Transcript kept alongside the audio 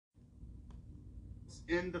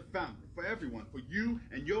in the family. For everyone. For you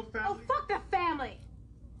and your family. Oh, fuck the family.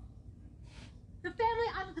 The family,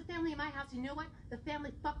 I let the family in my house. You know what? The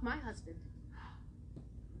family fucked my husband.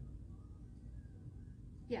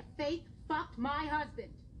 Yeah, Faith fucked my husband.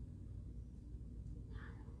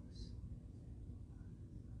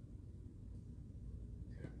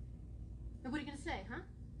 And what are you gonna say, huh?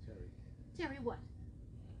 Terry. Terry, what?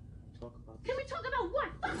 Talk about this. Can we talk about what?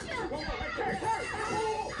 Fuck you!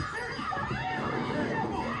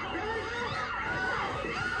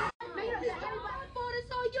 Everybody's fault.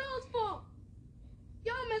 It's all y'all's fault.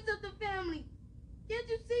 Y'all messed up the family. Can't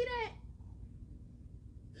you see that?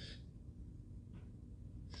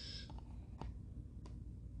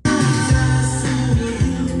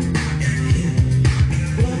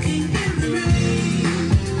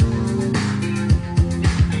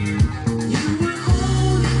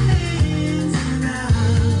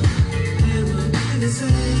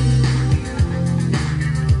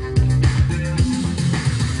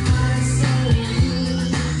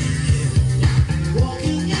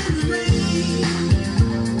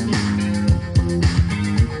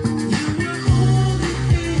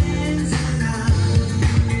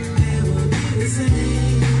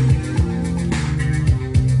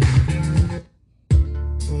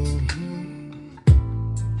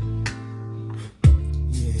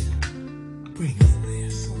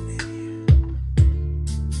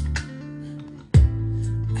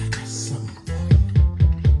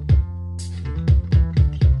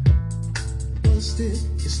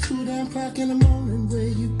 It's 2 damn o'clock in the morning. Where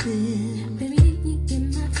you been? Baby, didn't you get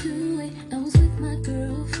my two-way? I was with my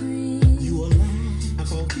girlfriend. You a lie. I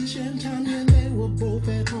called Keisha and Tanya and they were both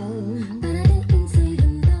at home. But I didn't say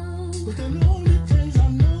hello. But they're the only friends I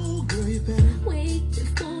know. Girl, you better Wait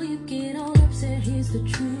before you get all upset. Here's the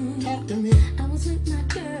truth. talk to me. I was with my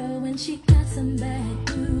girl when she got some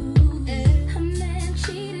bad news. Her man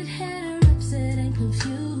cheated, had her upset and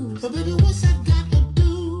confused. But baby, what's that got to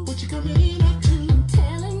do? What you coming in at to? I'm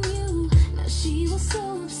telling you, now she was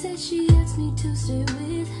so upset she asked me to stay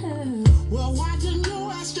with her. Well, why didn't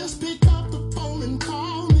your ass just pick up the phone and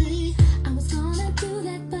call me? I was gonna do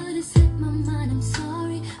that, but it slipped my mind. I'm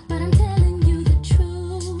sorry, but I'm telling you the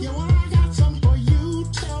truth. Yeah, well, I got something for you.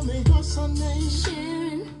 Tell me what's her name?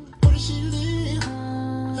 Sharon, Where does she live?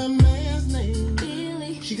 Her man's name?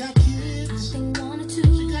 Billy, She got I kids. think one or She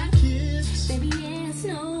two. got kids. Baby, yes,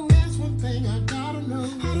 no. That's one thing I gotta know.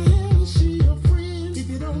 How the hell is she your friend? If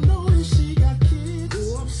you don't know that she got kids,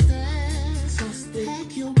 go upstairs,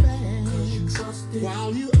 pack your bag.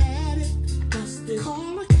 While you at it,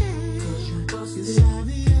 call a cab. It's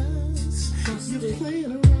obvious you're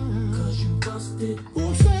playing around. Go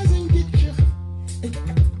upstairs and get you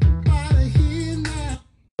out of here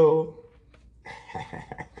now.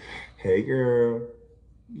 Hey girl.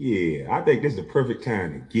 Yeah, I think this is the perfect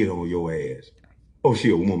time to get on your ass. Oh,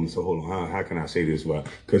 she a woman, so hold on. How can I say this? Well,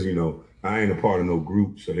 because, you know, I ain't a part of no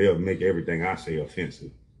group, so they'll make everything I say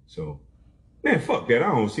offensive. So, man, fuck that. I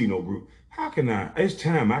don't see no group. How can I? It's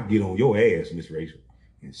time I get on your ass, Miss Rachel.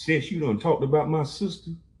 And since you done talked about my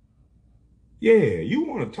sister, yeah, you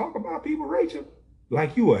want to talk about people, Rachel?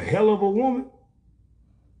 Like you a hell of a woman?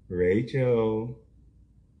 Rachel.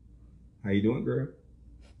 How you doing, girl?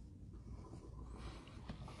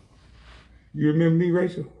 You remember me,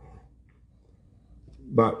 Rachel?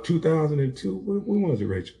 About 2002. When was it,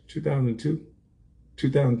 Rachel? 2002?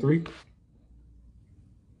 2003?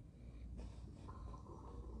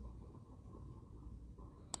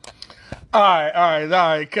 All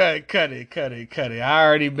right. Cut it. I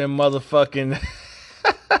already been motherfucking.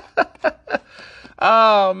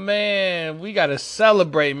 Oh, man. We got to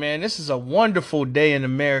celebrate, man. This is a wonderful day in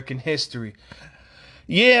American history.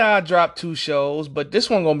 Yeah, I dropped 2 shows, but this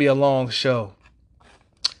one going to be a long show.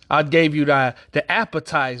 I gave you the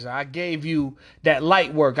appetizer. I gave you that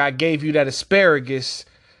light work. I gave you that asparagus.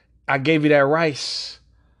 I gave you that rice.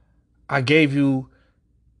 I gave you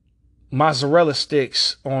mozzarella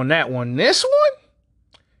sticks on that one. This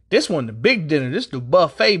one, the big dinner. This the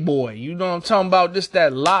buffet boy. You know what I'm talking about? This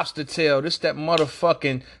that lobster tail. This that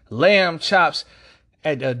motherfucking lamb chops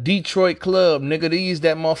at a Detroit club, nigga. These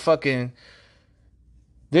that motherfucking.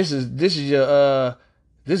 This is your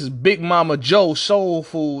this is Big Mama Joe soul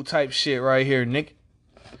food type shit right here, Nick.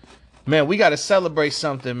 Man, we gotta celebrate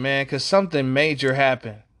something, man, cause something major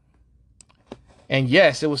happened. And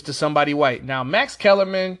yes, it was to somebody white. Now, Max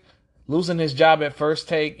Kellerman losing his job at First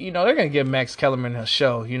Take, you know, they're going to give Max Kellerman a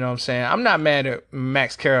show. You know what I'm saying? I'm not mad at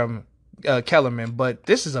Max Kellerman, but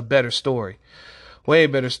this is a better story. Way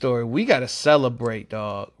better story. We got to celebrate,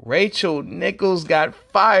 dog. Rachel Nichols got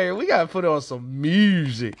fired. We got to put on some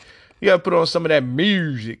music. You got to put on some of that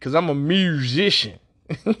music because I'm a musician.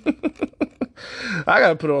 I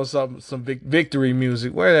gotta put on some victory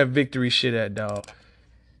music. Where that victory shit at, dog?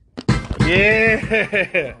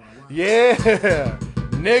 Yeah, yeah,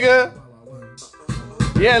 nigga.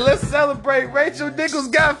 Yeah, let's celebrate. Rachel Nichols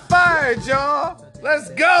got fired, y'all. Let's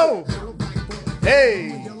go.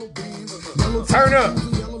 Hey, turn up.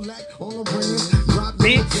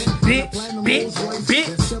 Bitch, bitch, bitch,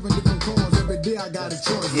 bitch.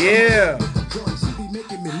 Yeah.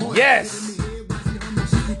 Yes.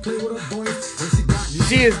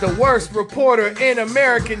 She is the worst reporter in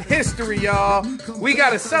American history, y'all. We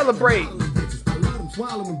gotta celebrate.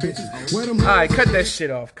 Alright, cut that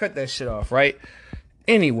shit off. Cut that shit off, right?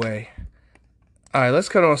 Anyway. Alright, let's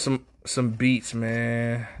cut on some beats,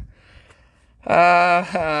 man.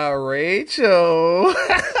 Rachel.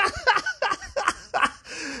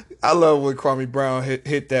 I love when Kwame Brown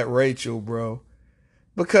hit that Rachel, bro.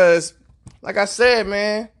 Because, like I said,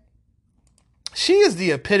 man, she is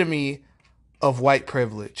the epitome of white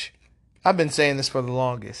privilege. I've been saying this for the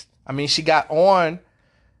longest. I mean, she got on,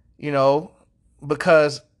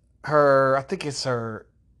 because I think it's her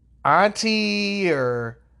auntie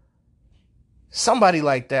or somebody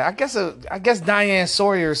like that. I guess Diane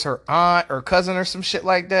Sawyer's her aunt or cousin or some shit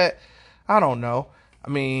like that. I don't know. I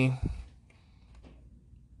mean,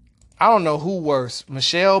 I don't know who worse,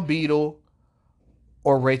 Michelle Beadle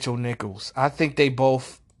or Rachel Nichols. I think they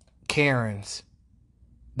both Karens.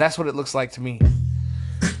 That's what it looks like to me.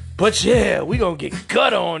 But yeah, we gonna get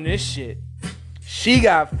gut on this shit. She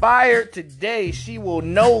got fired today. She will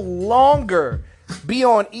no longer be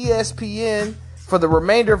on ESPN for the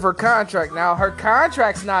remainder of her contract. Now, her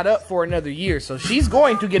contract's not up for another year, so she's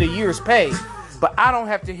going to get a year's pay. But I don't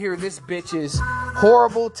have to hear this bitch's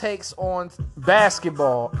horrible takes on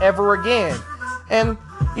basketball ever again. And,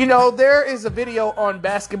 there is a video on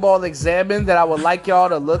Basketball Examined that I would like y'all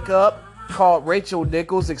to look up called Rachel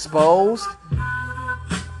Nichols Exposed.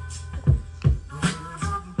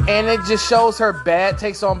 And it just shows her bad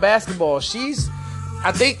takes on basketball.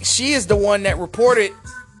 I think she is the one that reported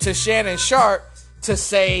to Shannon Sharp to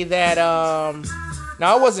say that,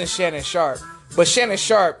 now it wasn't Shannon Sharp, but Shannon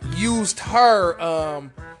Sharp used her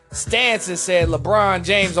stance and said LeBron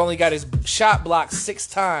James only got his shot blocked 6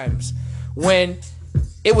 times when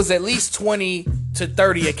it was at least 20 to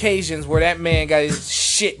 30 occasions where that man got his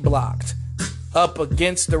shit blocked up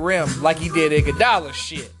against the rim like he did Iguodala's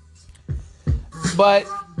shit. But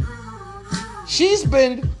she's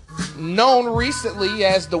been known recently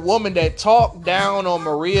as the woman that talked down on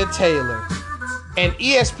Maria Taylor. And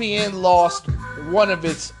ESPN lost one of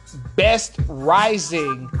its best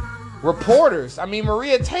rising reporters. I mean,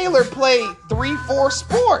 Maria Taylor played 3-4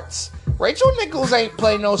 sports. Rachel Nichols ain't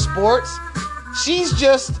play no sports. She's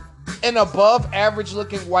just an above average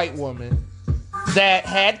looking white woman that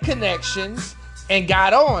had connections and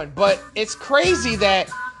got on. But it's crazy that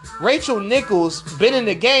Rachel Nichols been in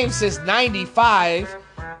the game since 95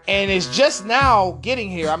 and is just now getting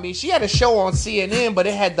here. I mean, she had a show on CNN, but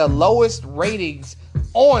it had the lowest ratings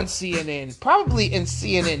on CNN, probably in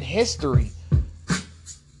CNN history.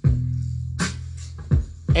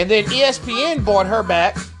 And then ESPN bought her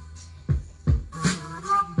back.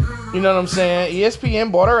 You know what I'm saying?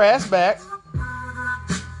 ESPN bought her ass back.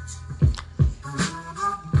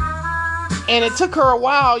 And it took her a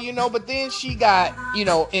while, but then she got,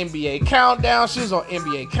 NBA Countdown. She was on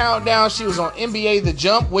NBA Countdown. She was on NBA The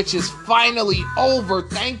Jump, which is finally over.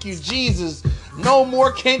 Thank you, Jesus. No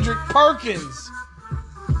more Kendrick Perkins.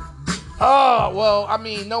 Oh, well, I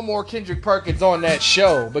mean, no more Kendrick Perkins on that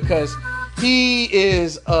show because he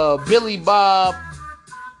is Billy Bob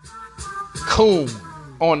Coon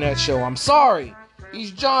on that show. I'm sorry.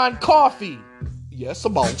 He's John Coffey. Yes, a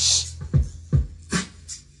boss.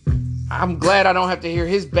 I'm glad I don't have to hear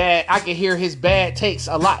I can hear his bad takes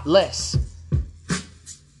a lot less.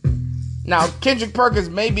 Now, Kendrick Perkins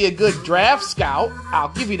may be a good draft scout. I'll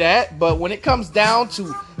give you that. But when it comes down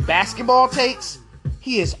to basketball takes,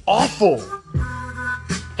 he is awful.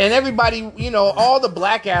 And everybody, all the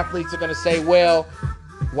black athletes are going to say, well,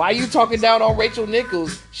 why are you talking down on Rachel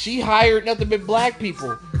Nichols? She hired nothing but black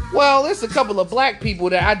people. Well, there's a couple of black people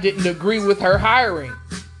that I didn't agree with her hiring.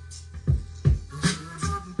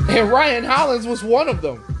 And Ryan Hollins was one of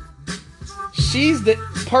them. She's the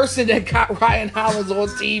person that got Ryan Hollins on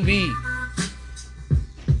TV.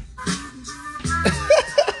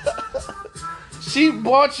 She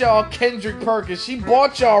bought y'all Kendrick Perkins. She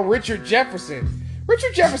bought y'all Richard Jefferson.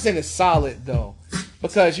 Richard Jefferson is solid, though.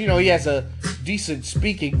 Because, he has a decent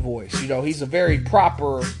speaking voice. He's a very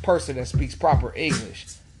proper person that speaks proper English.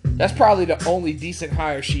 That's probably the only decent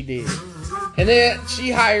hire she did. And then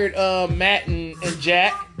she hired Matt and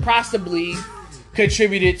Jack, possibly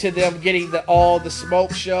contributed to them getting all the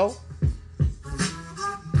smoke show.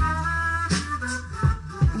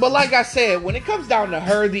 But like I said, when it comes down to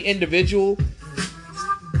her, the individual,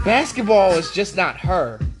 basketball is just not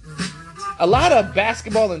her. A lot of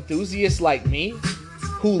basketball enthusiasts like me,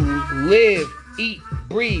 who live, eat,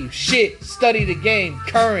 breathe, shit, study the game,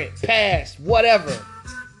 current, past, whatever.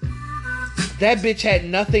 That bitch had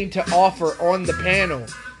nothing to offer on the panel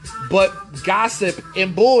but gossip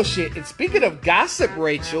and bullshit. And speaking of gossip,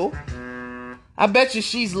 Rachel, I bet you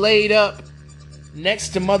she's laid up next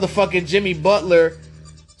to motherfucking Jimmy Butler,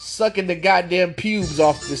 sucking the goddamn pubes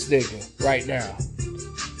off this nigga right now.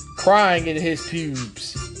 Crying in his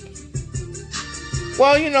pubes.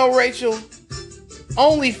 Well, you know, Rachel,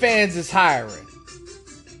 OnlyFans is hiring.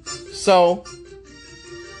 So,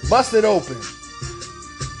 bust it open.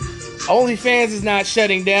 OnlyFans is not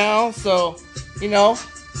shutting down, so, you know,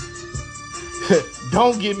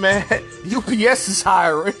 don't get mad. UPS is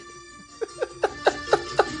hiring.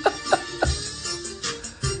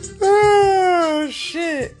 Oh,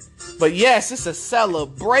 shit. But yes, it's a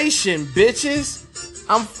celebration, bitches.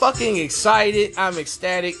 I'm fucking excited. I'm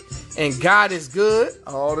ecstatic. And God is good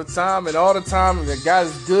all the time and all the time. And that God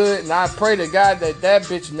is good. And I pray to God that that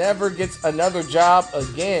bitch never gets another job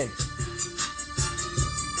again.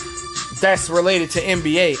 That's related to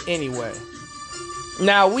NBA anyway.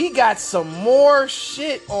 Now we got some more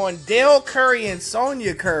shit on Dale Curry and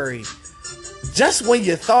Sonya Curry. Just when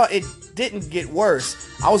you thought it didn't get worse.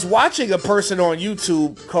 I was watching a person on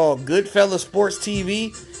YouTube called Goodfella Sports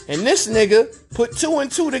TV, and this nigga put 2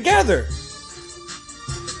 and 2 together.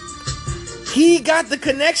 He got the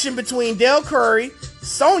connection between Dale Curry,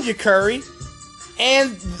 Sonya Curry,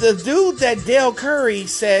 and the dude that Dale Curry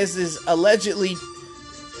says is allegedly,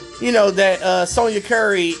 you know, that Sonya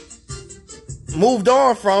Curry moved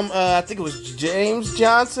on from, I think it was James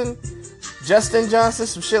Johnson, Justin Johnson,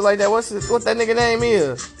 some shit like that. What that nigga name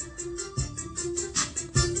is?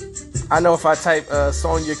 I know if I type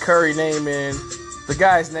Sonya Curry name in, the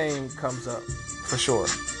guy's name comes up for sure.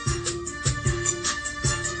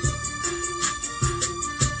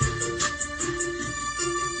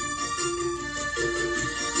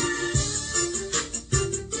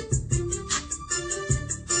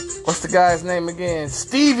 What's the guy's name again?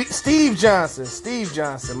 Steve Johnson. Steve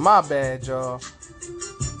Johnson. My bad, y'all.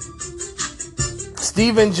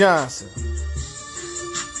 Steven Johnson.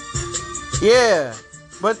 Yeah.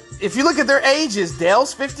 But if you look at their ages,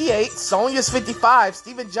 Dale's 58, Sonya's 55,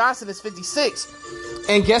 Steven Johnson is 56.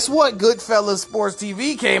 And guess what Goodfellas Sports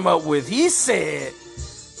TV came up with? He said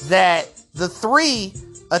that the three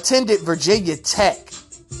attended Virginia Tech.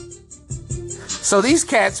 So these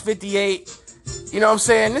cats, 58, you know what I'm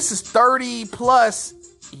saying? This is 30 plus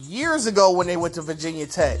years ago when they went to Virginia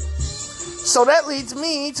Tech. So that leads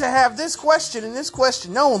me to have this question and this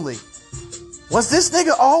question only. Was this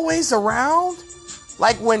nigga always around?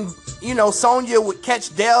 Like when, you know, Sonya would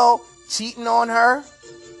catch Dale cheating on her?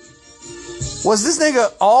 Was this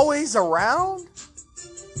nigga always around?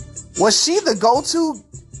 Was she the go-to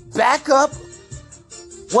backup?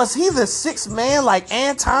 Was he the sixth man like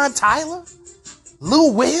Anton Tyler?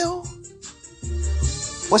 Lou Will?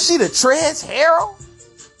 Was she the Trez Harrell?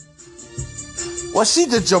 Was he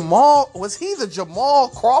the Jamal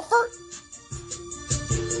Crawford?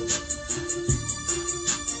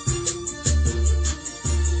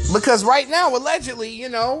 Because right now, allegedly, you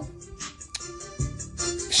know,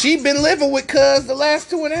 she been living with Cuz the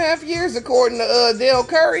last 2.5 years, according to Dale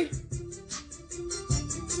Curry.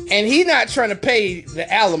 And he not trying to pay the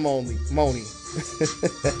alimony.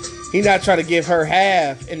 He not trying to give her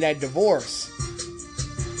half in that divorce.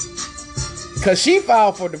 Because she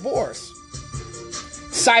filed for divorce,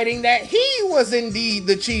 citing that he was indeed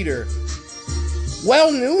the cheater.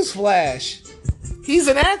 Well, newsflash. He's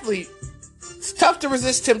an athlete. It's tough to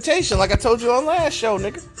resist temptation, like I told you on last show,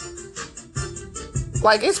 nigga.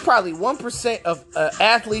 Like, it's probably 1% of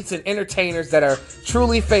athletes and entertainers that are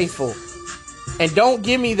truly faithful. And don't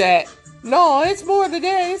give me that, no, it's more than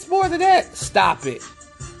that, it's more than that. Stop it.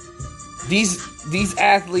 These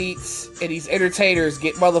athletes and these entertainers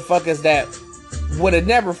get motherfuckers that would have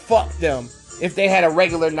never fucked them if they had a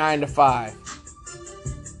regular 9 to 5.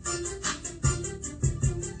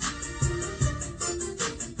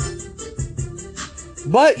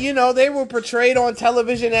 But, you know, they were portrayed on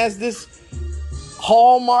television as this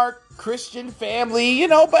hallmark Christian family, you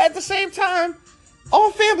know, but at the same time,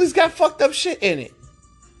 all families got fucked up shit in it.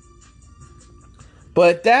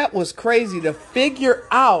 But that was crazy to figure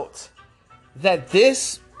out that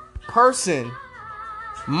this person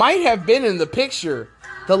might have been in the picture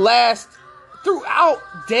throughout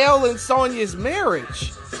Dale and Sonya's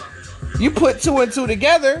marriage. You put two and two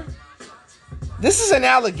together. This is an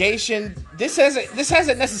allegation. This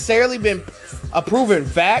hasn't necessarily been a proven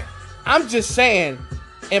fact. I'm just saying,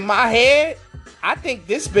 in my head, I think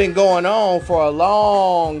this been going on for a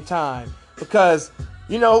long time. Because,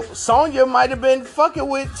 you know, Sonya might have been fucking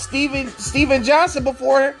with Steven Johnson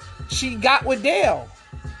before she got with Dale.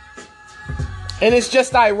 And it's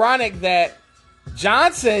just ironic that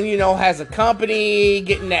Johnson, you know, has a company,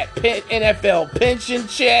 getting that NFL pension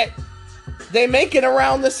check. They making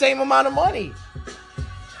around the same amount of money.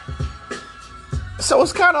 So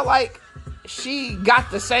it's kind of like she got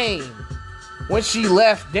the same when she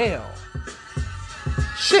left Dale.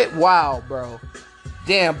 Shit, wow, bro.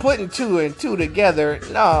 Damn, putting two and two together.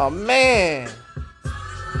 No, man.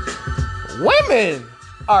 Women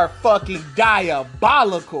are fucking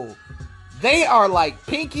diabolical. They are like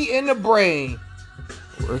Pinky in the Brain.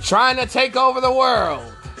 We're trying to take over the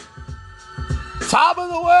world. Top of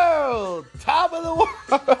the world. Top of the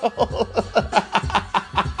world.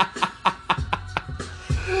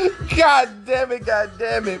 God damn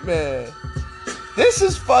it, man. This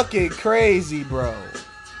is fucking crazy, bro.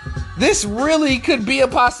 This really could be a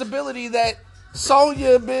possibility that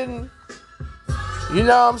Sonya been, you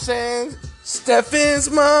know what I'm saying? Stefan's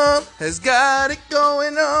mom has got it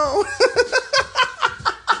going on.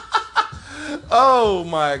 Oh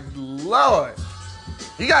my Lord.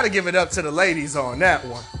 You gotta give it up to the ladies on that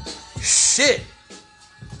one. Shit.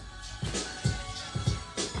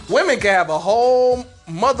 Women can have a whole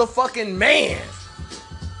motherfucking man.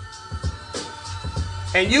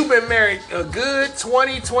 And you've been married a good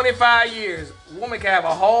 20, 25 years. Woman can have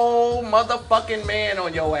a whole motherfucking man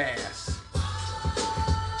on your ass.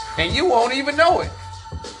 And you won't even know it.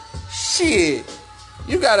 Shit.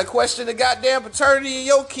 You gotta question the goddamn paternity of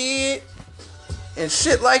your kid and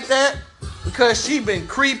shit like that because she been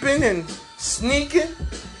creeping and sneaking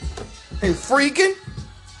and freaking.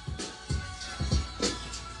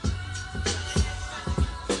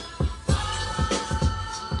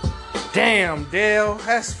 Damn, Dale,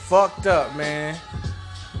 that's fucked up, man.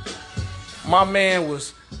 My man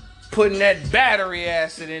was putting that battery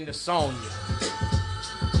acid into Sonya.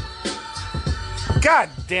 God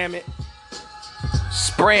damn it.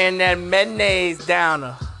 Spraying that mayonnaise down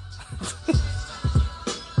her.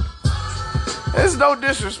 There's no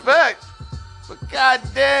disrespect, but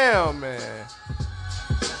goddamn, man.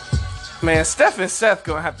 Man, Steph and Seth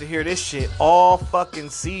gonna have to hear this shit all fucking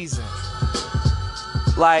season.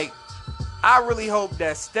 Like, I really hope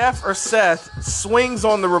that Steph or Seth swings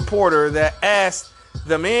on the reporter that asked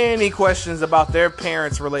them any questions about their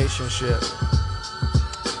parents' relationship.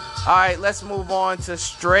 Alright, let's move on to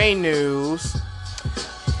stray news.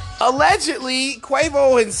 Allegedly,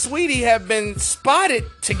 Quavo and Sweetie have been spotted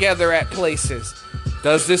together at places.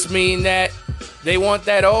 Does this mean that they want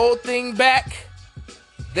that old thing back?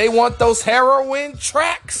 They want those heroin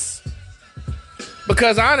tracks?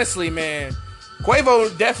 Because honestly, man,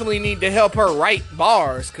 Quavo definitely need to help her write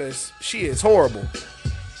bars because she is horrible.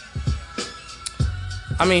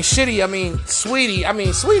 Sweetie's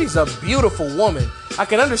a beautiful woman. I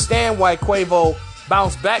can understand why Quavo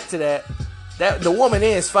bounced back to that. That the woman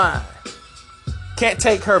is fine. Can't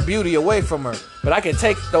take her beauty away from her, but I can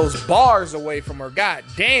take those bars away from her. God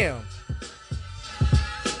damn.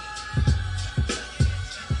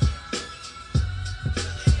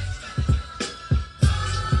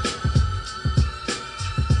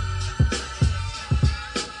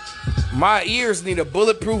 My ears need a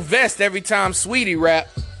bulletproof vest every time Sweetie rap.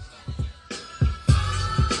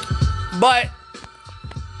 But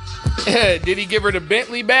did he give her the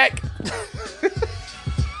Bentley back?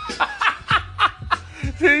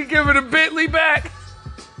 Did he give her the Bentley back?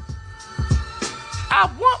 I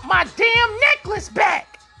want my damn necklace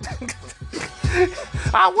back.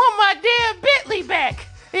 I want my damn Bentley back.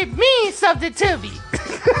 It means something to me.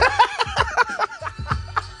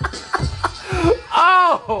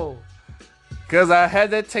 Oh. Because I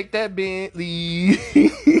had to take that Bentley.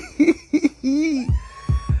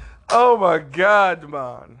 Oh my God,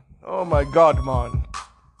 man. Oh my God, man.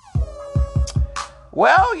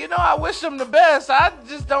 Well, you know, I wish him the best. I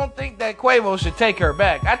just don't think that Quavo should take her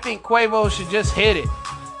back. I think Quavo should just hit it.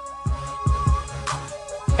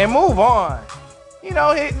 And move on. You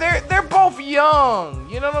know, they're both young.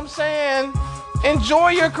 You know what I'm saying?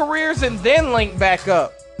 Enjoy your careers and then link back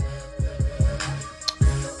up.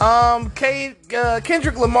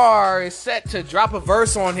 Kendrick Lamar is set to drop a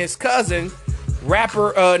verse on his cousin,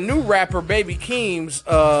 new rapper Baby Keem's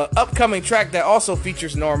upcoming track that also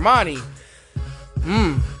features Normani.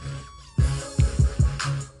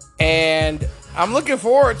 And I'm looking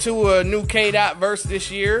forward to a new K-Dot verse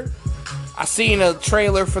this year. I seen a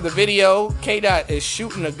trailer for the video. K-Dot is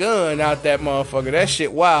shooting a gun out that motherfucker. That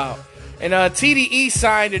shit wild. And TDE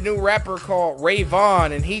signed a new rapper called Ray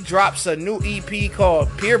Vaughn, and he drops a new EP called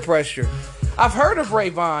Peer Pressure. I've heard of Ray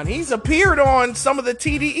Vaughn. He's appeared on some of the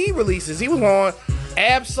TDE releases. He was on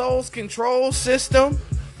Absol's Control System.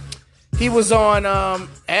 He was on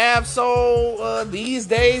Absol These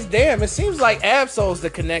Days. Damn, it seems like Absol's the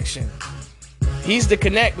connection. He's the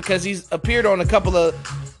connect because he's appeared on a couple of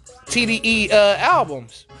TDE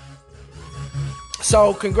albums.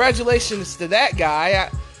 So congratulations to that guy. I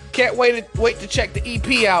can't wait to check the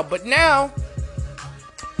EP out. But now,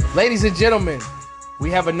 ladies and gentlemen, we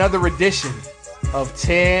have another edition of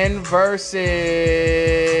 10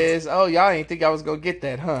 Verses. Oh, y'all ain't think I was gonna get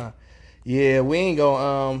that, huh? Yeah, we ain't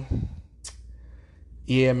gonna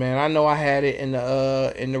yeah, man, I know I had it in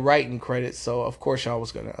the writing credits, so of course y'all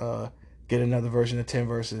was gonna get another version of 10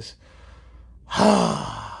 Verses.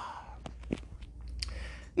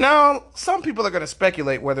 Now, some people are gonna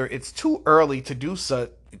speculate whether it's too early to do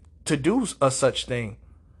such thing.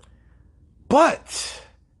 But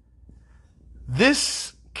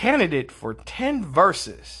this candidate for 10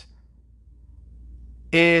 Verses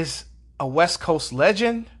is a West Coast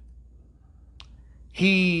legend.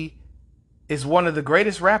 He is one of the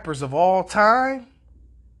greatest rappers of all time.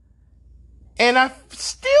 And I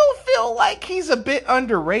still feel like he's a bit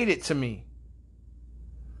underrated to me.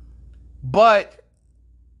 But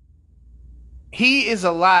he is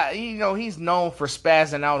a lot, he's known for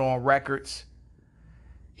spazzing out on records.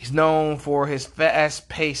 He's known for his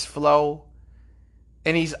fast-paced flow.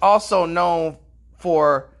 And he's also known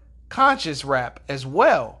for conscious rap as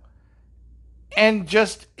well. And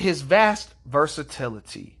just his vast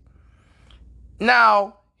versatility.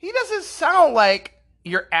 Now, he doesn't sound like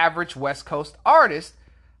your average West Coast artist.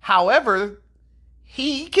 However,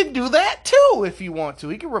 he can do that too if you want to.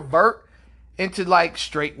 He can revert into like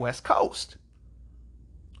straight West Coast.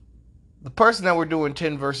 The person that we're doing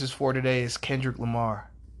 10 Verses for today is Kendrick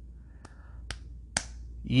Lamar.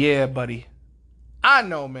 Yeah, buddy. I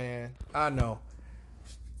know, man. I know.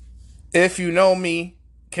 If you know me,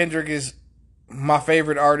 Kendrick is my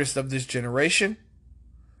favorite artist of this generation.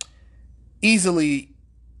 Easily,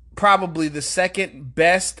 probably the second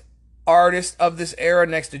best artist of this era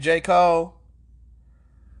next to J. Cole.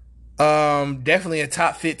 Definitely a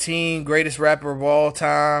top 15 greatest rapper of all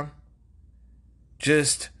time.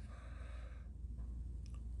 Just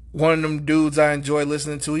one of them dudes I enjoy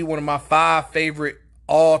listening to. He one of my 5 favorite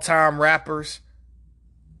all-time rappers.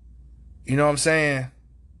 You know what I'm saying?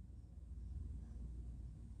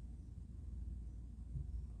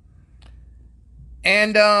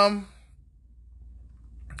 And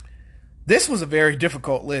this was a very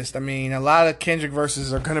difficult list. I mean, a lot of Kendrick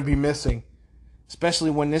verses are going to be missing. Especially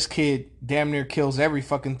when this kid damn near kills every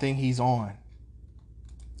fucking thing he's on.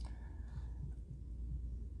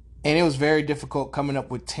 And it was very difficult coming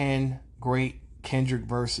up with 10 great Kendrick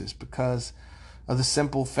verses because of the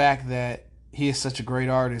simple fact that he is such a great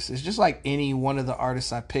artist. It's just like any one of the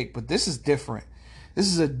artists I picked, but this is different. This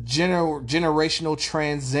is a generational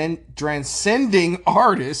transcending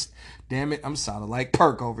artist. Damn it, I'm sounding like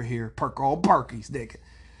Perk over here. Perk all Perkies, nigga.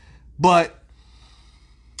 But,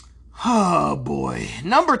 oh boy.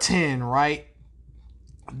 Number 10, right?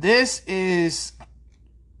 This is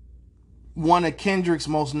one of Kendrick's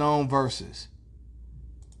most known verses.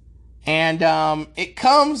 And it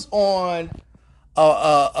comes on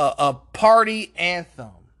a party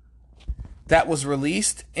anthem that was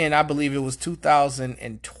released in, I believe it was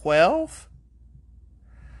 2012.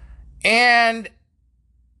 And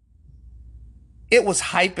it was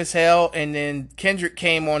hype as hell. And then Kendrick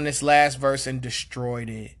came on this last verse and destroyed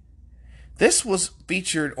it. This was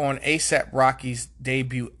featured on A$AP Rocky's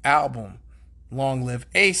debut album, Long Live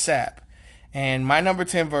A$AP. And my number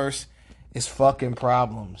 10 verse is Fucking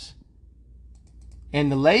Problems.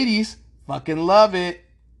 And the ladies fucking love it.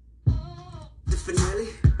 The finale,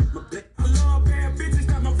 I love bad bitches,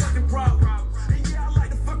 that's my fucking problem. And yeah, I like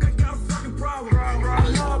the fuck, I got a fucking problem. I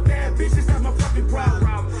love bad bitches, that's my fucking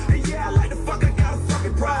problem. And yeah, I like the fuck, I got a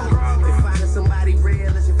fucking problem. If finding somebody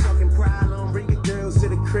real is your fucking problem, bring your girls to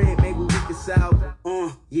the crib, maybe we can solve.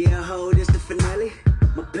 Yeah, ho, this the finale.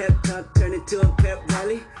 My pep talk turned into a pep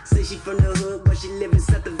rally. Say she from the hood, but she live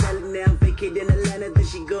inside the valley now. Vacate in Atlanta, then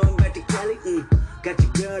she going back to Cali. Got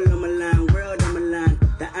your girl on my line, world on my line.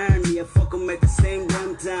 The irony, I fuck 'em at the same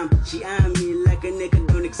damn time. She eyeing me like a nigga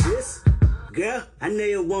don't exist. Girl, I know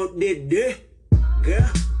you want this. Girl,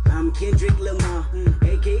 I'm Kendrick Lamar,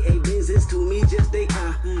 aka business to me just they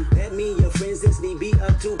are. That mean your friends is need be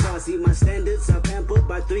up to par. See my standards are pampered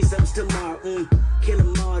by threesomes tomorrow. Kill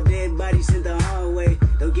 'em all, dead bodies in the hallway.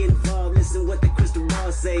 Don't get involved, listen what the crystal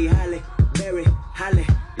ball say. Halle, Berry,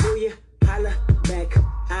 hallelujah, holla back,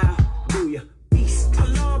 I'll do ya. Peace. I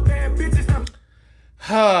love bad bitches.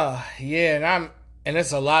 Yeah, and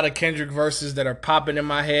it's a lot of Kendrick verses that are popping in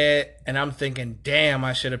my head, and I'm thinking, damn,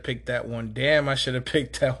 I should have picked that one. Damn, I should have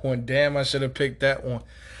picked that one. Damn, I should have picked that one.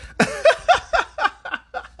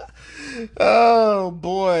 Oh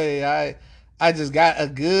boy, I just got a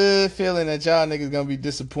good feeling that y'all niggas gonna be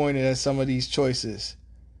disappointed at some of these choices.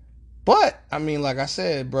 But I mean, like I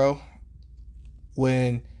said, bro,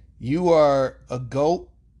 when you are a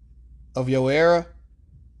GOAT of your era,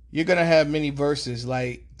 you're gonna have many verses.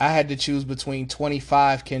 Like, I had to choose between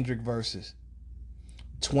 25 Kendrick verses.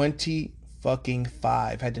 20 fucking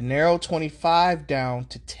 5. Had to narrow 25 down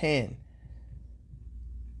to 10.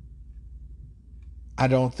 I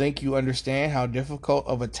don't think you understand how difficult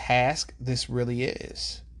of a task this really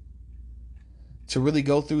is. To really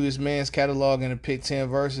go through this man's catalog and to pick 10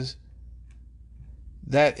 verses,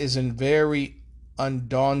 that is a very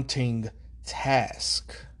undaunting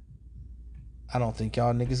task. I don't think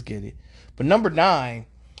y'all niggas get it. But number 9,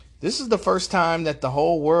 this is the first time that the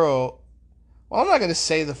whole world, well, I'm not going to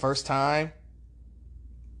say the first time,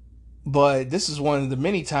 but this is one of the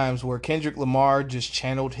many times where Kendrick Lamar just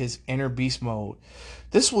channeled his inner beast mode.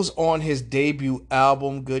 This was on his debut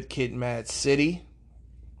album, Good Kid, Mad City.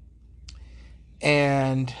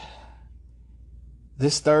 And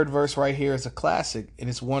this third verse right here is a classic, and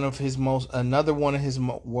it's another one of his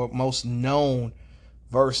most known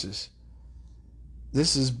verses.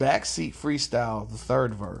 This is Backseat Freestyle, the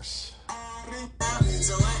third verse.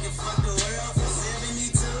 So I can fuck the world for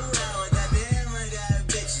 72 hours. Damn, I got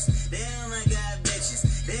bitches. Damn, I got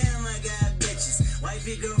bitches. Damn, I got bitches.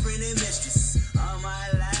 Wifey, girlfriend, and mistress. All my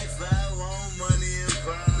life, I want money and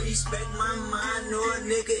power. Respect my mind, no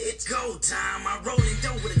nigga, it's go time. I roll in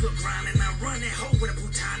dough with a good grind, and I run that hoe with a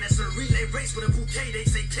bouton. That's a relay race with a bouquet. They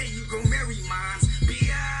say, K, you gon' marry mine.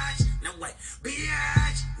 Biatch, no way.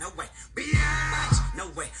 Biatch, no way. Biatch, no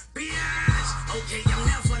way. Biatch. Okay, I'm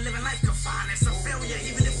never living life confined. It's a failure,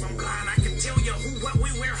 even if I'm blind. I can tell you who, what,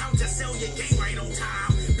 when, where, how to sell your game right on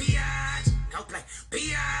time. Biatch, go play.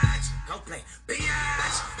 Biatch, go play.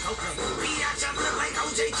 Biatch, go play. Biatch, I look like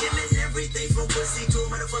OJ killing everything from pussy to a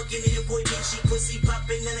motherfucking hit boy bitch. She pussy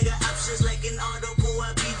popping, and I got options like an auto pull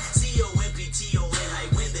I beat. COMPTON,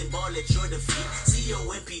 like win, then ball at your defeat.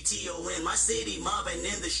 COMPTON, my city mobbing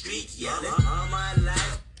in the street, yelling all my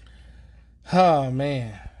life. Oh,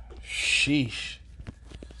 man. Sheesh.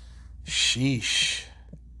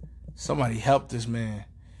 Somebody help this man.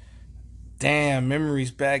 Damn,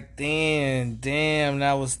 memories back then. Damn,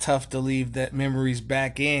 that was tough to leave that memories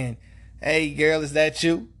back in. Hey, girl, is that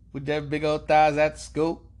you? With that big old thighs at the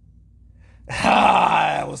school?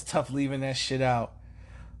 That was tough leaving that shit out.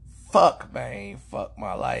 Fuck, man. Fuck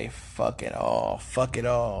my life. Fuck it all. Fuck it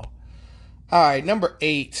all. All right, number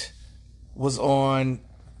 8 was on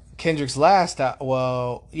Kendrick's last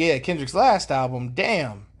Kendrick's last album,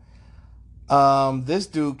 Damn. This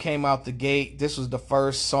dude came out the gate. This was the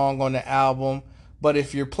first song on the album, but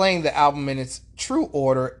if you're playing the album in its true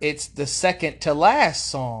order, it's the second to last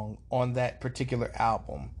song on that particular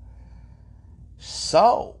album.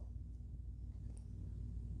 So,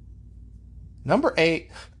 number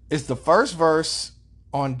 8 is the first verse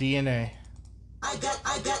on DNA. I got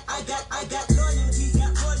loyalty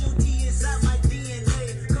inside my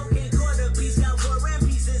DNA. Cocaine quarter piece, got war and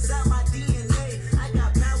peace inside my DNA. I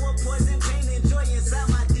got power, poison, pain, and joy inside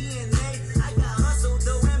my DNA. I got hustle,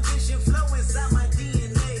 though, ambition, flow inside my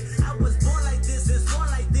DNA. I was born like this, is born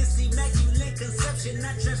like this, immaculate conception.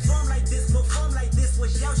 I transform like this, perform like this,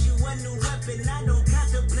 wish out you a new weapon. I don't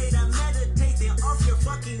contemplate, I meditate, then off your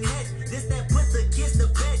fucking head. This that put the kids to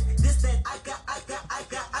bed. This that I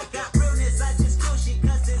got realness. I just feel shit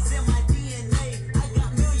 'cause it's in my DNA. I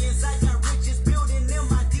got millions, I got riches building in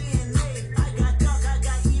my DNA. I got dark, I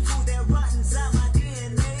got evil that rot inside my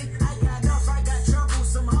DNA. I got off, I got trouble,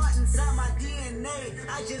 some heart inside my DNA.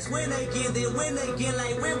 I just win again, then win again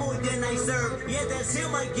like Wimbledon I serve. Yeah, that's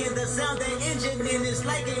him again. The sound that engine in is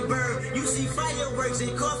like a bird. You see fireworks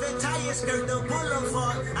and Corvette tires skirt the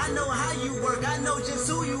boulevard. I know how you work, I know just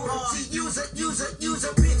who you are. See, use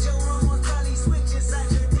a bitch, your hormones probably switch inside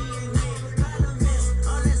your DNA. Problem is,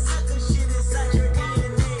 all that sucker shit inside your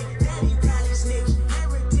DNA. Daddy probably snitch,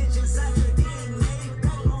 heritage inside your DNA.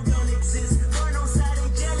 Backbone don't exist, born on side a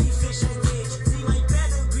jellyfish I bitch. See my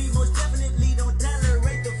pedigree, most definitely don't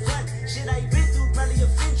tolerate the front. Shit I been through probably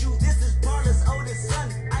offend you, this is Paula's oldest son.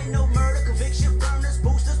 I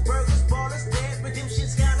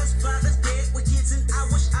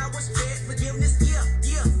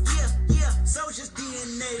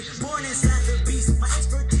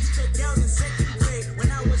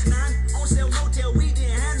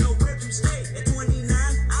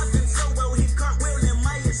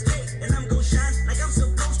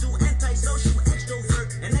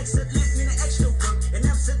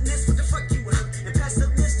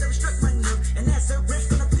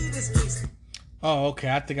Oh, okay.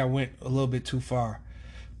 I think I went a little bit too far.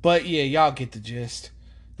 But yeah, y'all get the gist.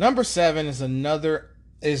 Number 7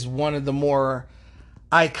 is one of the more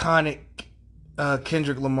iconic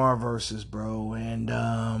Kendrick Lamar verses, bro. And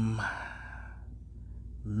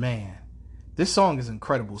man, this song is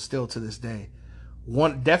incredible still to this day.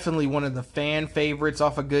 Definitely one of the fan favorites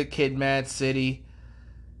off of Good Kid, Mad City.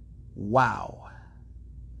 Wow.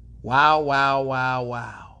 Wow, wow, wow,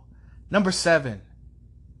 wow. Number 7,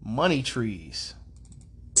 Money Trees.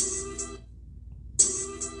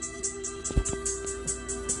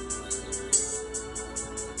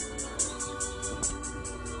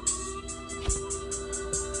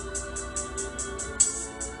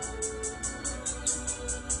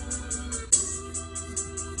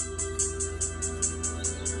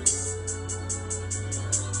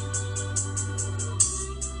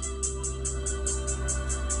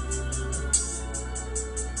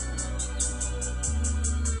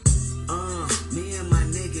 Me and my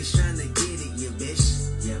niggas tryna get it, yeah, bitch.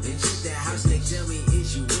 Yeah, bitch. Hit that house, they tell me,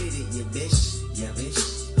 is you with it, yeah, bitch. Yeah, bitch.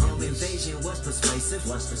 Home invasion, what's persuasive?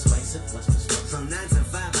 What's persuasive? What's persuasive? From 9 to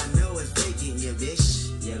 5, I know it's vacant, yeah,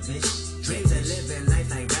 bitch. Yeah, bitch. Dreams of living life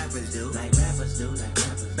like rappers do. Like rappers do, like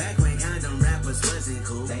rappers. Back when condom rappers wasn't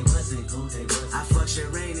cool. They wasn't cool, they wasn't. I fucked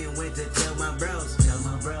Shireen and went to tell my bros. Tell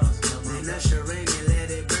my bros, tell my bros. Then Shireen and let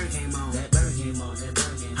it burn came on. That burn came on, that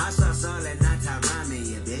burn came on. Hot sauce all that night time rhyming,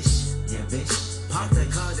 yeah, bitch. Yeah, bitch. Park the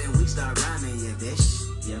car, then we start rhyming, yeah, bitch.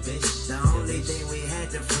 Yeah, bitch. The only thing we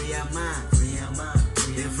had to free our mind. Free our mind.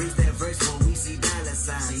 Then freeze that verse when we see dollar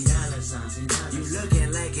signs. See dollar signs. You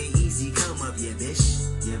looking like an easy come up, yeah, bitch.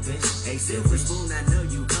 Yeah, bitch. A silver spoon, I know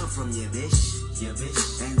you come from, yeah, bitch. Yeah,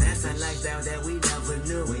 bitch. And that's a lifestyle that we never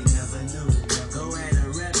knew. We never knew. Go at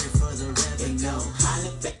a rabbit for the rabbit. Go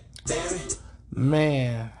holla berry.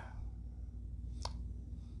 Man.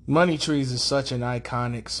 Money Trees is such an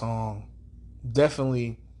iconic song.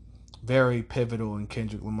 Definitely very pivotal in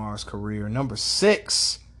Kendrick Lamar's career. Number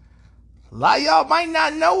 6. A lot of y'all might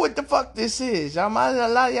not know what the fuck this is. A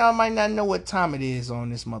lot of y'all might not know what time it is on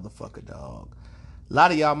this motherfucker, dog. A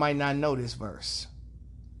lot of y'all might not know this verse.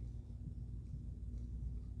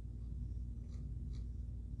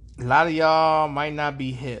 A lot of y'all might not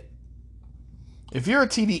be hip. If you're a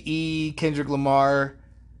TDE, Kendrick Lamar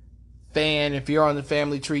fan, if you're on the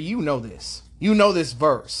family tree, you know this. You know this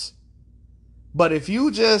verse. But if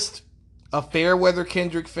you just a fair weather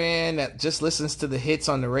Kendrick fan that just listens to the hits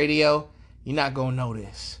on the radio, you're not going to know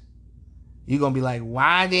this. You're going to be like,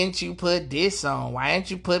 why didn't you put this on? Why didn't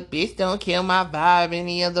you put Bitch Don't Kill My Vibe,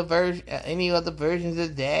 any other versions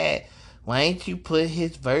of that? Why ain't you put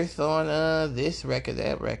his verse on this record,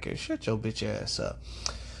 that record? Shut your bitch ass up.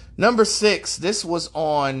 Number 6, this was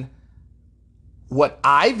on what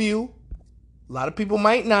I view. A lot of people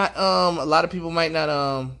might not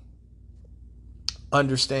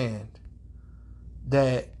understand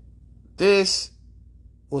that this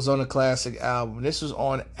was on a classic album. This was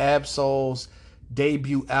on Absol's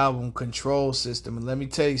debut album, Control System. And let me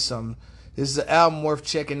tell you something. This is an album worth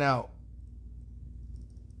checking out.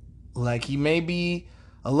 Like, he may be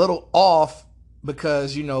a little off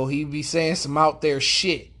because, you know, he be saying some out there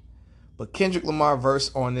shit. But Kendrick Lamar verse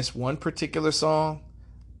on this one particular song,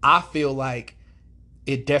 I feel like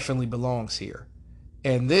it definitely belongs here.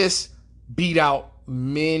 And this beat out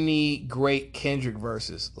many great Kendrick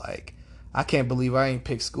verses. Like, I can't believe I ain't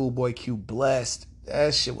picked Schoolboy Q Blessed.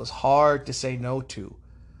 That shit was hard to say no to.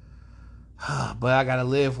 But I gotta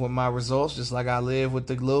live with my results just like I live with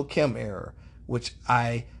the Lil' Kim error, which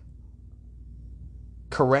I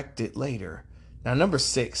corrected later. Now, number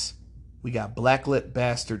 6, we got Blacklit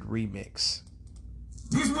Bastard Remix.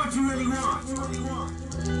 This what you really want.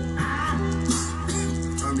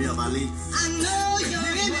 Turn me up, Ali. I know your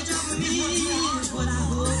image of me is what I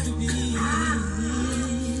hope to be.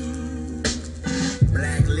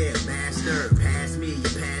 Blacklit bastard, pass me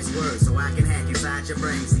your password so I can hack inside your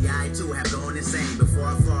brain. See, I too have gone insane. Before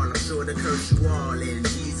I fall, I'm sure to curse you all in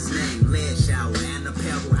Jesus' name. Lead shower and a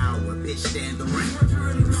pebble hour, bitch stand the rain.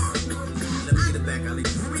 Let me get it back, Ali.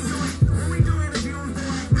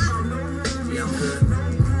 Yeah, I'm good.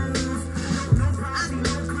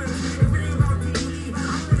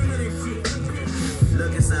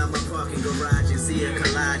 Look inside my parking garage and see a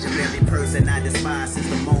collage of every person I despise since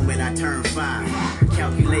the moment I turned 5.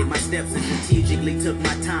 Calculate my steps and strategically took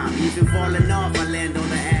my time. Even falling off, I land on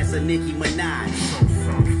the ass of Nicki Minaj.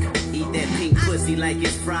 Eat that pink pussy like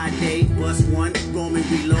it's Friday. Bust one, Roman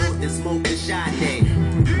reload, then smoke the Sade.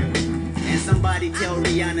 And somebody tell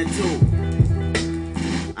Rihanna too,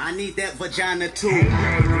 I need that vagina too.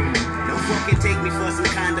 Don't fucking take me for some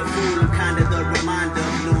kind of fool. I'm kinda the reminder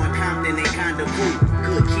of knowing Compton ain't kinda cool.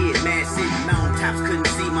 Good kid, Mad City, Mountain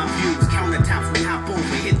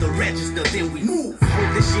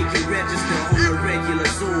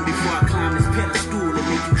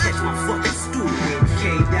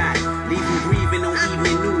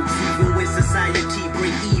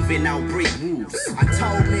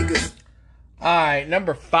Alright,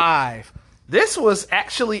 number 5. This was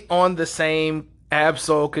actually on the same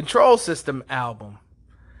Absol Control System album.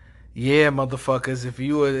 Yeah, motherfuckers, if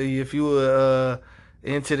you were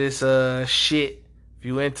into this shit, if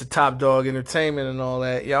you into Top Dog Entertainment and all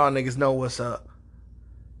that, y'all niggas know what's up.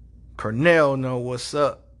 Pernell know what's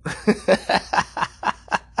up.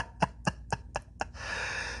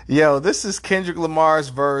 Yo, this is Kendrick Lamar's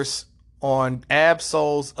verse on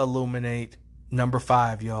Absol's Illuminate, number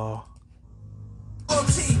 5, y'all.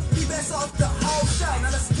 OT, he best off the whole show.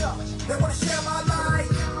 Now let's go. They wanna share my life.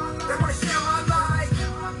 They wanna share my life.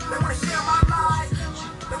 They wanna share my life.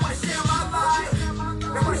 They wanna share my life.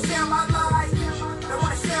 They wanna share my life. They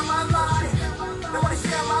wanna share my life. They wanna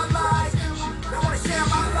share my life. They wanna share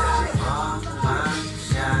my life. All my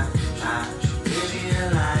shine, I give you the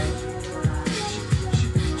light.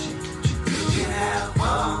 You can have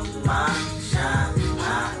all my shine,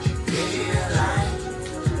 I give you the light.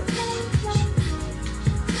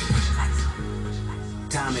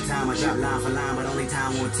 Time and time I drop line for line, but only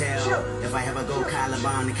time will tell. If I ever go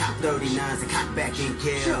Caliban and cop 39s and cop back and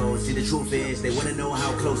kill. See, the truth is, they wanna know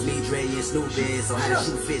how close me, Dre, and Snoop is. So how the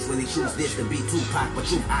shoe fits when they choose this to be Tupac. But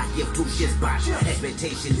truth, I give 2 shits botch.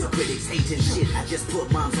 Expectations of critics hating shit. I just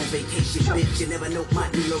put moms on vacation, bitch. You never know my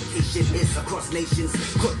new location is across nations.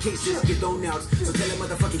 Court cases get thrown out. So tell a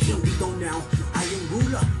motherfucking king be thrown now. I am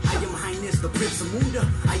ruler, I am highness, the prince of Munda.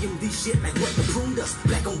 I am this shit like what the prune does.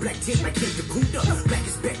 Black on black tint like Kim Kakunda. Black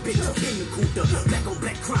is back, bitch, I'm Kim Kakunda. Black on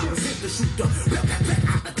black crime, present the shooter. Black, black, black,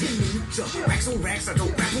 I attend the future. Racks on racks, I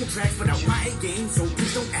don't rap on tracks without my A game. So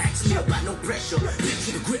please don't ask me about no pressure. Bitch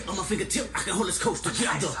with a grip on my fingertip, I can hold this coast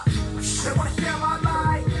together. They wanna share my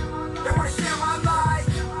life. They wanna share my life.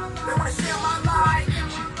 They wanna share my life.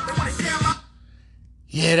 They wanna share my.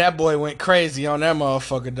 Yeah, that boy went crazy on that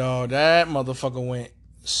motherfucker, dog. That motherfucker went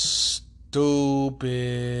stupid.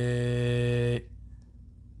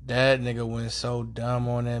 That nigga went so dumb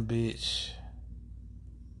on that bitch.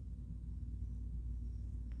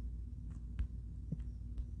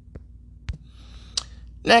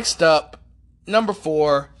 Next up, number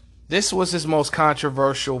 4. This was his most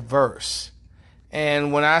controversial verse.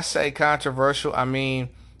 And when I say controversial, I mean,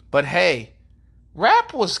 but hey,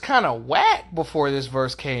 rap was kind of whack before this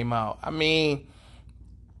verse came out. I mean,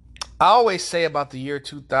 I always say about the year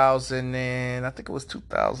 2000 and I think it was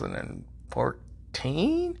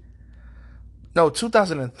 2014? No,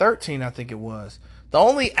 2013 I think it was. The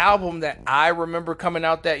only album that I remember coming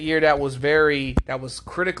out that year that was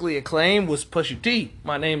critically acclaimed was Pusha T,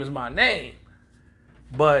 My Name Is My Name.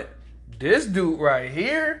 But this dude right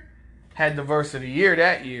here had the verse of the year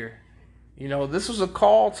that year. You know, this was a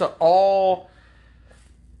call to all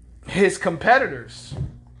his competitors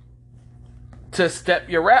to step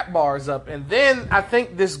your rap bars up. And then I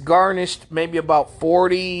think this garnished maybe about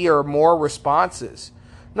 40 or more responses.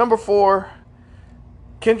 Number 4,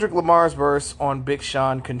 Kendrick Lamar's verse on Big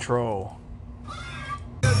Sean Control.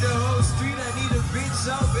 The whole street, I need a bitch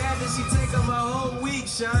so bad that she take up my whole week,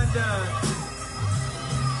 Shonda.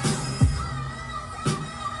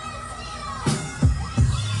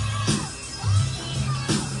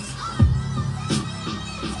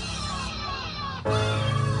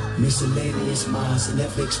 Miscellaneous minds,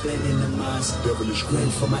 never explaining the minds. Devilish grin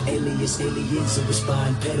for my alias, aliens who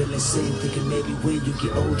respond, peddling sin, thinking maybe when you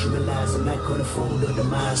get old you realize I'm not gonna fold or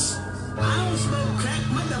demise. I don't smoke crack,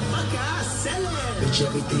 motherfucker, I sell it. Bitch,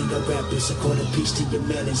 everything I rap is a quarter piece to your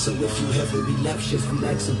melon. So if you ever relapse, just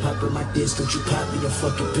relax and pop in my disc. Don't you pop me a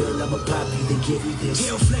fucking pill, I'ma pop you, then give you this.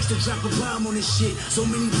 Hell flex to drop a bomb on this shit. So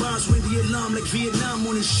many bombs ring the alarm like Vietnam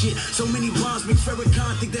on this shit. So many bombs make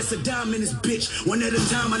Farrakhan think that's a dime in this bitch. One at a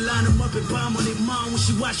time I line them up and bomb on their mom when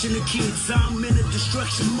she watching the kids. I'm in a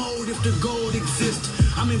destruction mode if the gold exists.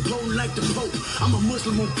 I'm impotent like the Pope, I'm a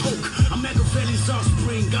Muslim on poke. I'm Machiavelli's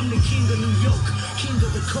offspring, I'm the king of New York, king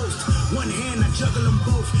of the coast. One hand I juggle them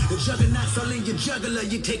both. The juggernauts all in your juggler,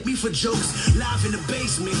 you take me for jokes. Live in the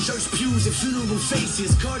basement, church pews and funeral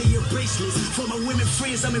faces. Cartier bracelets, for my women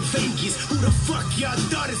friends I'm in Vegas. Who the fuck y'all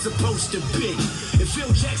thought it's supposed to be? If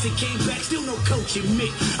Phil Jackson came back, still no coaching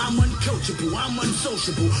me. I'm uncoachable, I'm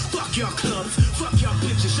unsociable. Fuck y'all clubs, fuck y'all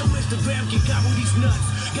bitches. Your Instagram can gobble these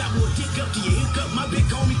nuts. Got more dick up to your hiccup, my big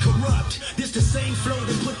homie corrupt. This the same flow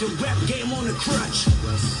that put the rap game on the crutch.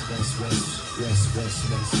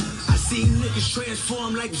 I see niggas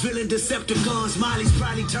transform like villain Decepticons. Miley's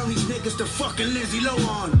probably turn these niggas to fucking Lindsay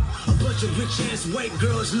Lohan. A bunch of rich ass white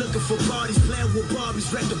girls looking for parties, playing with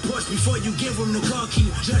Barbies. Wreck the Porsche before you give them the car key.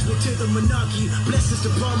 Judgment to the monarchy, blessings to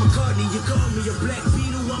Paul McCartney. You call me a black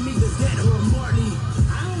beetle, I'm either that or a Marley.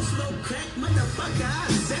 I don't smoke crack, motherfucker, I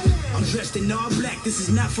sell it. I'm dressed in all black, this is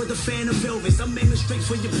not for the fan of Elvis. I'm aiming straight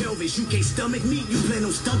for your pelvis. You can't stomach me, you plan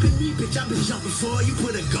on stumping me. Bitch, I been jumping for you,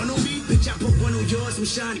 put a gun on me. Bitch, I put one on yours, some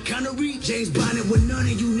Sean Connery. James Bond with none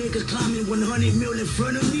of you niggas climbing 100 mil in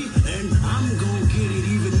front of me. And I'm gon' get it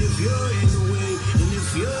even if you're in the way. And if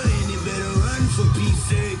you're in it, better run for peace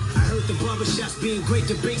sake. I heard the barbershops being great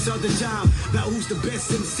debates all the time about who's the best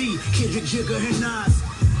MC, Kendrick, Jigga, and Nas.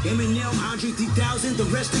 Eminem, Andre 3000, the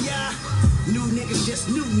rest of y'all new niggas, just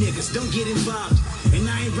new niggas, don't get involved. And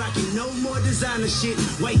I ain't rocking no more designer shit.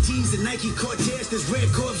 White tees and Nike Cortez, this red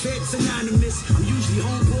Corvette's anonymous. I'm usually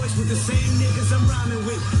homeboys with the same niggas I'm rhyming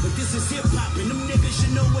with, but this is hip hop and them niggas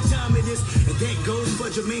should know what time it is. And that goes for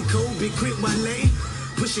Jermaine Cole, Big Crit, Wale,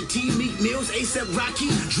 Pusha T, Meek Mills, A$AP Rocky,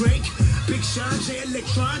 Drake, Big Sean, J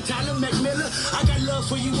Electron, Tyler McMillan. I got love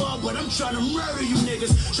for you all, but I'm trying to murder you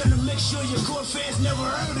niggas. Trying to make sure your core fans never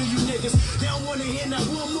heard of you niggas. They don't want to hear not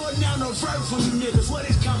one more now, no verb from you niggas. What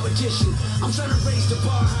is competition? I'm trying to raise the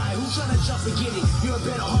bar high. Who's trying to jump and get it? You're a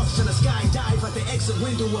better off trying to skydive out the exit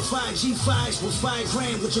window with 5 G5s with 5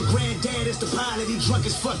 grand with your granddad as the pilot. He drunk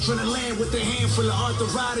as fuck trying to land with a handful of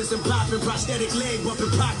arthritis and popping prosthetic leg,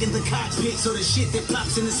 bumping Pac in the cockpit. So the shit that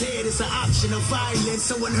pops in his head is an option of violence.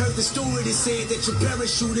 Someone heard the story that said that your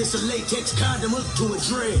parachute is a latex condom up to a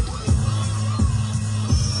dread.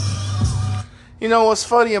 You know what's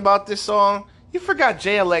funny about this song? You forgot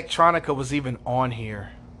Jay Electronica was even on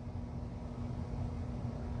here.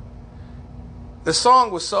 The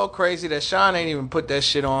song was so crazy that Sean ain't even put that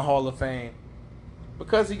shit on Hall of Fame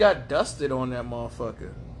because he got dusted on that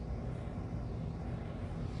motherfucker.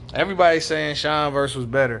 Everybody's saying Sean verse was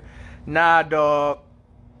better. Nah, dog.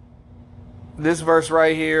 This verse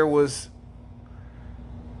right here was,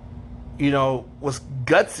 was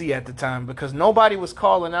gutsy at the time because nobody was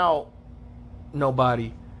calling out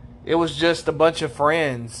nobody. It was just a bunch of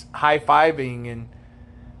friends high-fiving, and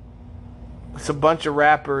it's a bunch of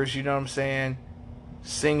rappers, you know what I'm saying,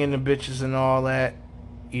 singing the bitches and all that.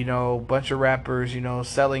 Bunch of rappers,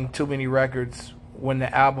 selling too many records when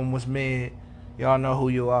the album was mid. Y'all know who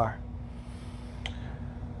you are.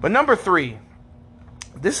 But number 3.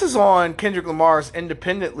 This is on Kendrick Lamar's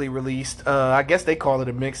independently released, I guess they call it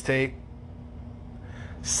a mixtape,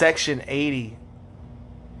 Section 80.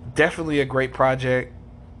 Definitely a great project.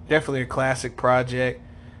 Definitely a classic project.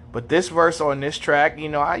 But this verse on this track,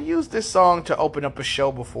 I used this song to open up a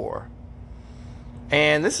show before.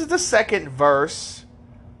 And this is the second verse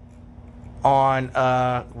on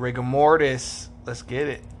Rigor Mortis. Let's get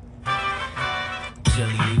it.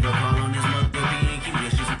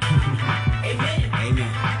 Amen.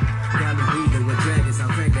 Amen. Got me breathing with dragons. I'll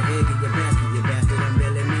crack the egg in your basket, you bastard. I'm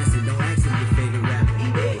Billy Manson. Don't ask him your favorite rapper.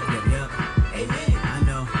 He did. Yep. Amen. I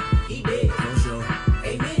know. He did. For sure.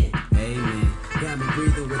 Amen. Amen. Got me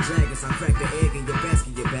breathing with dragons. I'll crack the egg in your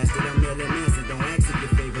basket, you bastard. I'm Billy Manson. Don't ask him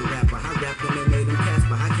your favorite rapper. I rap when they made him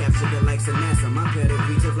Casper. I captured it like some NASA. My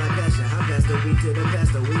pedigree took like passion. How fast the week to the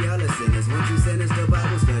pastor? We all are sinners. Once you sentence the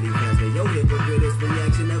Bible study faster. Yo, hypocrite is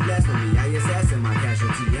reaction of blasphemy. I assassin my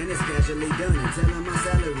casualty, and it's casually done. And tell him my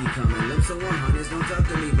salary coming. Lumps of 100s, don't talk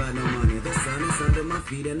to me about no money. The sun is under my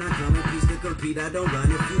feet, and I come in peace to compete. I don't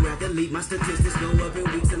run. If you athlete, my statistics go up in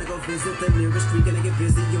weeks, and I go visit the nearest street, and I get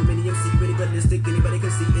busy. Yo, mini MC, really ballistic. Anybody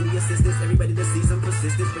can see any assistance. Everybody that sees some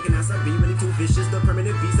persistence. Recognize I be really too vicious. The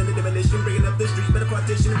permanent beast and the demolition, bringing up the street. Better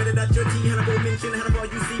partition, better not your tea. Hannibal mention, Hannibal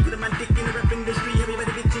you see. Put my dick in the rap industry.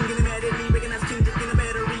 Everybody bitching, getting mad at me. Recognize Kendrick in a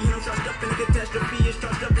battery. You know, charged up in a catastrophe. It's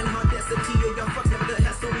charged up in hard density. Yo, y'all fucks never gonna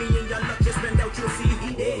hassle me, and y'all luck just ran out. You'll see.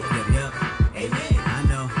 He did. Yep. Amen. I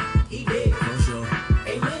know. He did. For sure.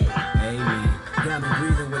 Amen. Amen. Got me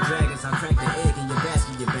breathing with dragons. I'll crack the egg in your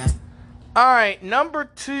basket, you bastard. Alright, number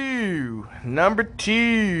two.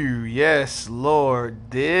 Yes,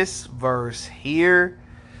 Lord. This verse here.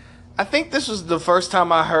 I think this was the first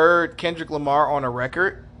time I heard Kendrick Lamar on a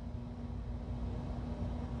record.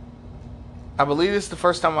 I believe it's the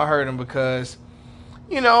first time I heard him because,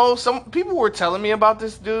 some people were telling me about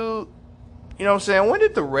this dude. You know what I'm saying? When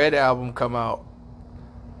did the Red album come out?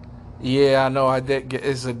 Yeah, I know.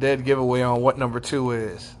 It's a dead giveaway on what number 2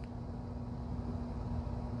 is.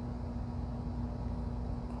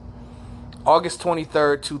 August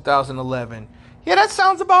 23rd, 2011. Yeah, that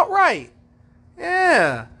sounds about right.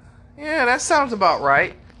 Yeah, that sounds about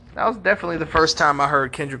right. That was definitely the first time I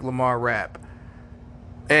heard Kendrick Lamar rap.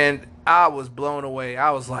 And I was blown away. I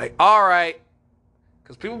was like, all right.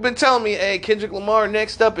 Because people been telling me, hey, Kendrick Lamar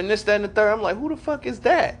next up and this, that, and the third. I'm like, who the fuck is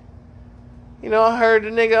that? I heard the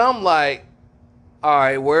nigga. I'm like, all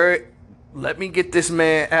right, let me get this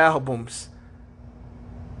man albums.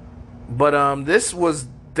 But this was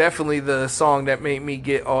definitely the song that made me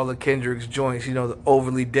get all of Kendrick's joints. You know, the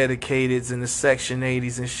overly dedicateds and the Section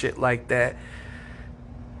 80s and shit like that.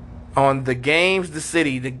 On The Game's The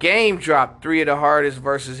City, The Game dropped 3 of the hardest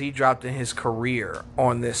verses he dropped in his career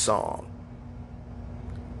on this song.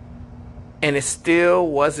 And it still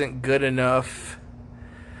wasn't good enough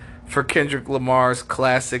for Kendrick Lamar's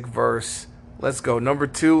classic verse. Let's go. Number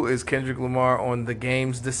 2 is Kendrick Lamar on The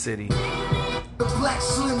Game's The City. Black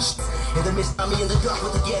slim in the midst of me in the dark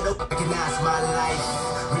with the ghetto. Recognize my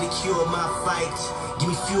life, ridicule my fight. Give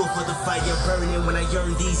me fuel for the fire burning when I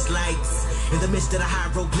yearn these lights. In the midst of the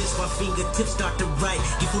hieroglyphs, my fingertips start to write.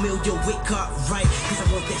 Get familiar with right, cause I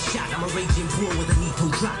want that shot. I'm a raging bull with a lethal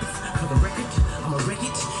drop. For the record, I'ma wreck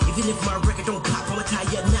it. Even if my record don't pop, I'ma tie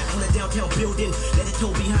a knot on the downtown building. Let it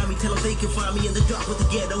toe behind me, tell them they can find me in the dark with the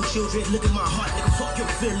ghetto children. Look at my heart, nigga, fuck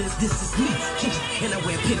your feelings. This is me, Kendrick, and I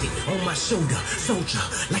wear pivot on my shoulder. Soldier,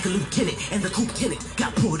 like a lieutenant, and the lieutenant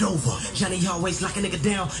got pulled over. Johnny always lock a nigga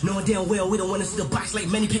down, knowing damn well we don't wanna see the box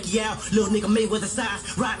like Manny Pacquiao. Little nigga Mayweather size,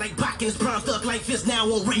 ride like Bach in his prime thug like fist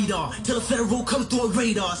now on radar. Till the federal come through on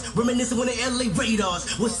radars, reminiscing when the LA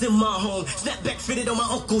radars. What's in my home? Snapback fitted on my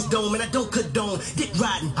uncle's dome, and I don't condone dick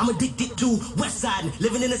riding. I'm addicted to west siding,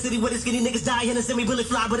 living in a city where the skinny niggas die and a semi-bullet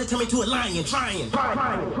fly, but it turned me to a lion, trying. And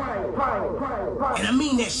I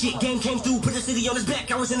mean that shit. Game came through, put the city on his back.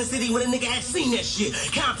 I was in the city when a nigga had seen that shit.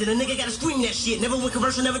 Compton, a nigga gotta scream that shit. Never went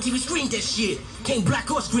commercial, never TV screened that shit. Can't black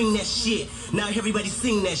or screen that shit. Now everybody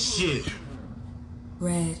sing that shit.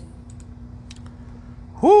 Red.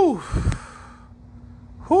 Whew.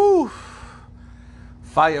 Whew.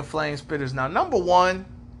 Fire Flame Spitters. Now, number 1,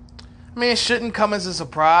 I mean, it shouldn't come as a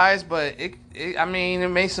surprise, but it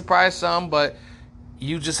may surprise some, but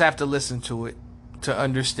you just have to listen to it to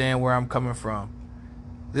understand where I'm coming from.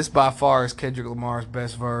 This by far is Kendrick Lamar's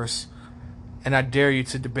best verse, and I dare you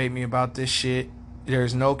to debate me about this shit.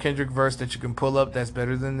 There's no Kendrick verse that you can pull up that's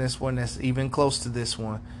better than this one, that's even close to this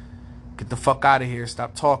one. Get the fuck out of here.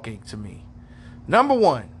 Stop talking to me. Number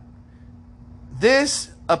 1,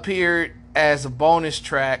 this appeared as a bonus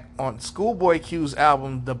track on Schoolboy Q's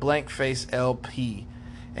album, The Blank Face LP.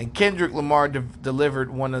 And Kendrick Lamar delivered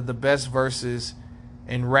one of the best verses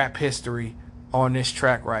in rap history on this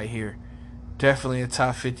track right here. Definitely a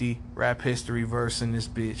top 50 rap history verse in this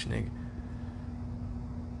bitch, nigga.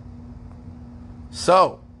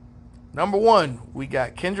 So, number 1, we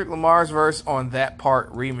got Kendrick Lamar's verse on That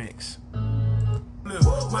Part remix.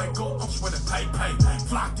 Might go up with a pipe,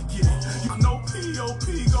 flock to get it. You know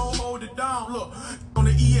P.O.P. gon' hold it down. Look, on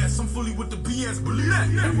the ES, I'm fully with the BS. Believe that.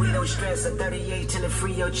 And we don't stress a 38 till it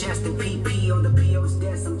free your chest and PP on the PO's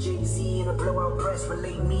desk. I'm Jay-Z in a blowout press.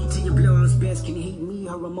 Relate me to your blowout's best. Can you hate me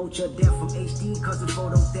or remote your death from HD? Causing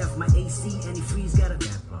photo theft. My AC, antifreeze got a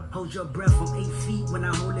hold your breath from 8 feet. When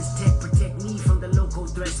I hold this tech, protect me from the local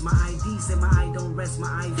threats. My ID say my eye don't rest.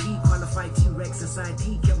 My IV qualified T-Rex inside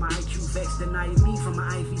T. Kept my IQ vexed, denying me from my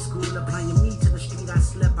Ivy school. Applying me to the street I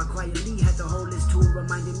slept. I quietly had to hold this tool.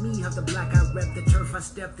 Reminding me of the black I rep. The turf I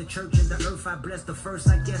stepped. The church and the earth I blessed. The first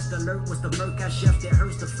I guess the alert was the murk I chef. That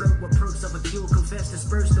hurts the flirt with perks of a kill. Confess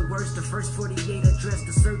disperse the worst. The first 48 address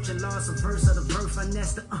the search and loss of verse of the birth I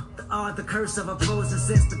nest. The curse of opposing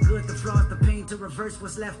sense. The good, the flaws, the pain to reverse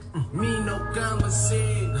what's left. Me no gun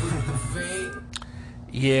said.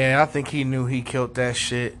 Yeah, I think he knew he killed that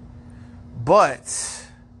shit. But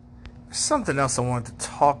there's something else I wanted to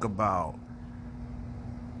talk about.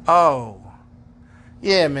 Oh.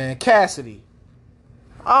 Yeah, man. Cassidy.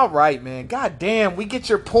 All right, man. God damn, we get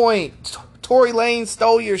your point. Tory Lanez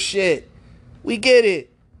stole your shit. We get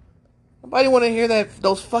it. Nobody want to hear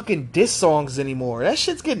those fucking diss songs anymore. That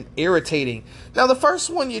shit's getting irritating. Now, the first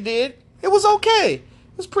one you did, it was okay.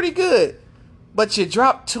 It was pretty good. But you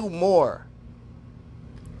dropped 2 more.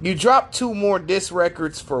 You dropped 2 more diss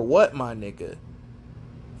records for what, my nigga?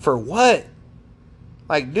 For what?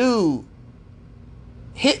 Like, dude,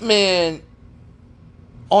 Hitman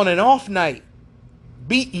on an off night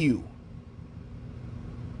beat you.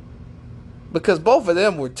 Because both of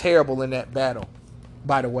them were terrible in that battle,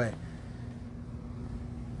 by the way.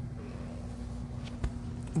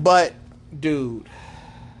 But, dude,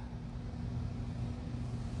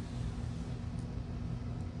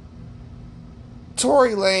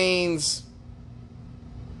 Tory Lanez,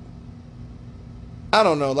 I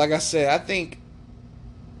don't know. Like I said, I think,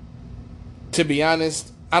 to be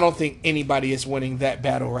honest, I don't think anybody is winning that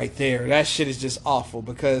battle right there. That shit is just awful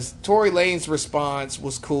because Tory Lanez's response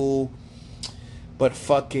was cool, but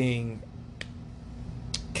fucking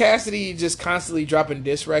Cassidy just constantly dropping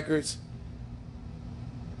diss records.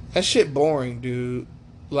 That shit boring, dude.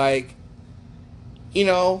 Like, you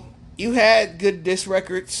know, you had good diss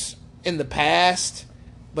records in the past,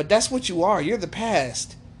 But that's what you are. You're the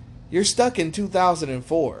past. You're stuck in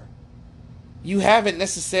 2004. You haven't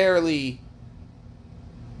necessarily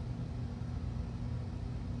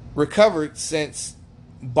recovered since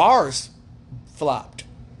bars flopped.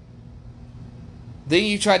 Then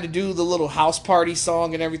you tried to do the little house party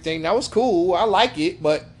song and everything. That was cool. I like it,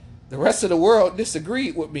 but the rest of the world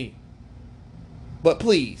disagreed with me. But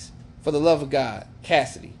please, for the love of God,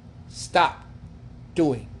 Cassidy, stop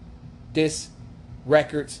doing this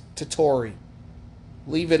records to Tory.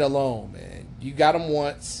 Leave it alone, man. You got him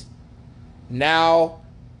once. Now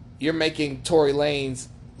you're making Tory Lanez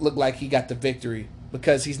look like he got the victory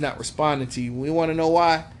because he's not responding to you. We want to know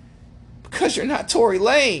why? Because you're not Tory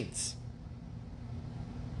Lanez.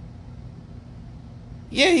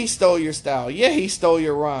 Yeah, he stole your style. Yeah, he stole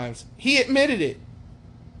your rhymes. He admitted it.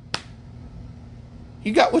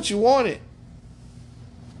 You got what you wanted.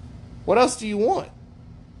 What else do you want?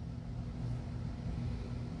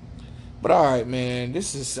 But all right, man.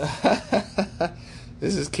 This is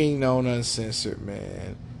this is Kingknown Uncensored,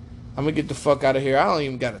 man. I'm gonna get the fuck out of here. I don't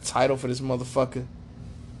even got a title for this motherfucker.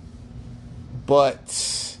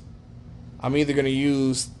 But I'm either gonna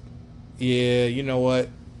use, yeah, you know what?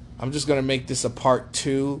 I'm just gonna make this a part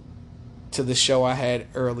 2 to the show I had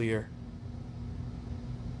earlier.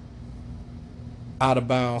 Out of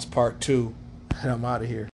Bounds Part 2. And I'm out of here.